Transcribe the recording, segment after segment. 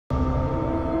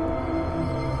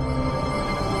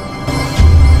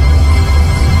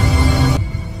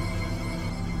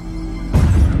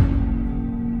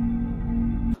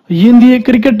இந்திய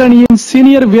கிரிக்கெட் அணியின்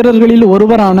சீனியர் வீரர்களில்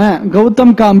ஒருவரான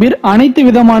கௌதம் கம்பீர் அனைத்து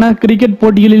விதமான கிரிக்கெட்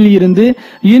போட்டிகளில் இருந்து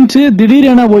இன்று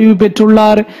திடீரென ஓய்வு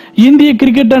பெற்றுள்ளார். இந்திய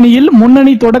கிரிக்கெட் அணியில்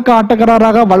முன்னணி தொடக்க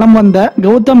ஆட்டக்காரராக வலம் வந்த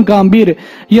கௌதம் கம்பீர்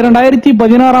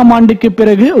 2016ஆம் ஆண்டுக்கு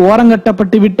பிறகு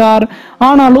ஓரங்கட்டப்பட்டு விட்டார்.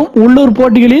 ஆனாலும் உள்ளூர்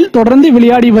போட்டிகளில் தொடர்ந்து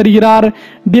விளையாடி வருகிறார்.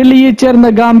 டெல்லியைச்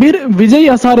சேர்ந்த கம்பீர் விஜய்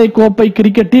ஹசாரே கோப்பை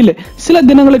கிரிக்கெட்டில் சில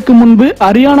தினங்களுக்கு முன்பு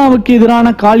ஹரியானாவுக்கு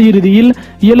எதிரான கால் இறுதியில்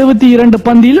 72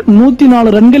 பந்தில்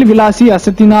 104 ரன்கள் விளாசி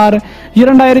அசத்தினார்.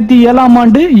 2007ஆம்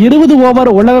ஆண்டு 20 ஓவர்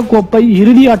உலகக்கோப்பை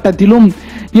இறுதி ஆட்டத்திலும்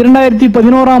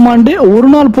 2011ஆம் ஆண்டு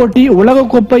ஒருநாள் போட்டி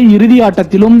உலகக்கோப்பை இறுதி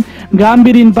ஆட்டத்திலும்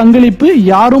கம்பீரின் பங்களிப்பு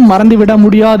யாரும் மறந்துவிட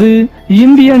முடியாது.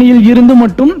 இந்திய அணியில் இருந்து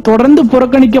மட்டும் தொடர்ந்து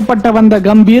புறக்கணிக்கப்பட்ட வந்த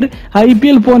கம்பீர்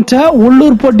IPL போன்ற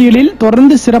உள்ளூர் போட்டிகளில்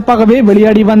தொடர்ந்து சிறப்பாகவே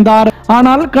விளையாடி வந்தார்.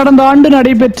 ஆனால் கடந்த ஆண்டு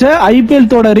நடைபெற்ற IPL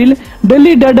தொடரில்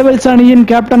டெல்லி டேர்டெவில்ஸ் அணியின்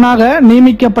கேப்டனாக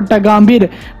நியமிக்கப்பட்ட கம்பீர்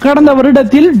கடந்த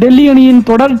வருடத்தில் டெல்லி அணியின்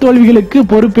தொடர் தோல்விகளுக்கு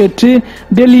பொறுப்பேற்று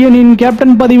டெல்லி அணியின்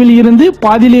கேப்டன் பதவியில் இருந்து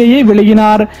பாதியிலேயே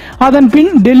விலகினார். அதன்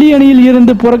பின் டெல்லி அணியில்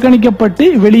இருந்து புறக்கணிக்கப்பட்டு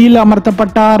வெளியில்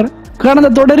அமர்த்தப்பட்டார். கடந்த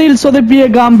தொடரில் சொதப்பிய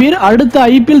கம்பீர் அடுத்த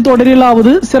IPL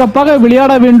தொடரிலாவது சிறப்பாக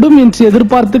விளையாட வேண்டும் என்று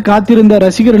எதிர்பார்த்து காத்திருந்த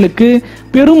ரசிகர்களுக்கு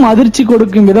பெரும் அதிர்ச்சி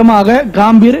கொடுக்கும் விதமாக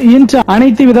கம்பீர் இன்று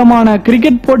அனைத்து விதமான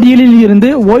கிரிக்கெட் போட்டிகளில்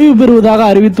இருந்து ஓய்வு பெறுவதாக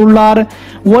அறிவித்துள்ளார்.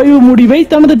 ஓய்வு முடிவை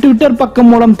தனது ட்விட்டர் பக்கம்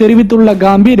மூலம் தெரிவித்துள்ள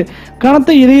கம்பீர்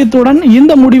கனத்த இதயத்துடன்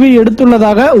இந்த முடிவை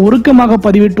எடுத்துள்ளதாக உருக்கமாக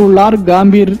பதிவிட்டுள்ளார்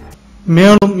கம்பீர்.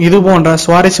 மேலும் இது போன்ற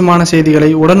சுவாரஸ்யமான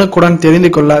செய்திகளை உடனுக்குடன் தெரிந்து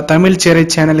கொள்ள தமிழ் சேரை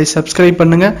சேனலை சப்ஸ்கிரைப்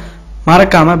பண்ணுங்க.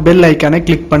 மறக்காம பெல் ஐக்கானை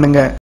கிளிக் பண்ணுங்க.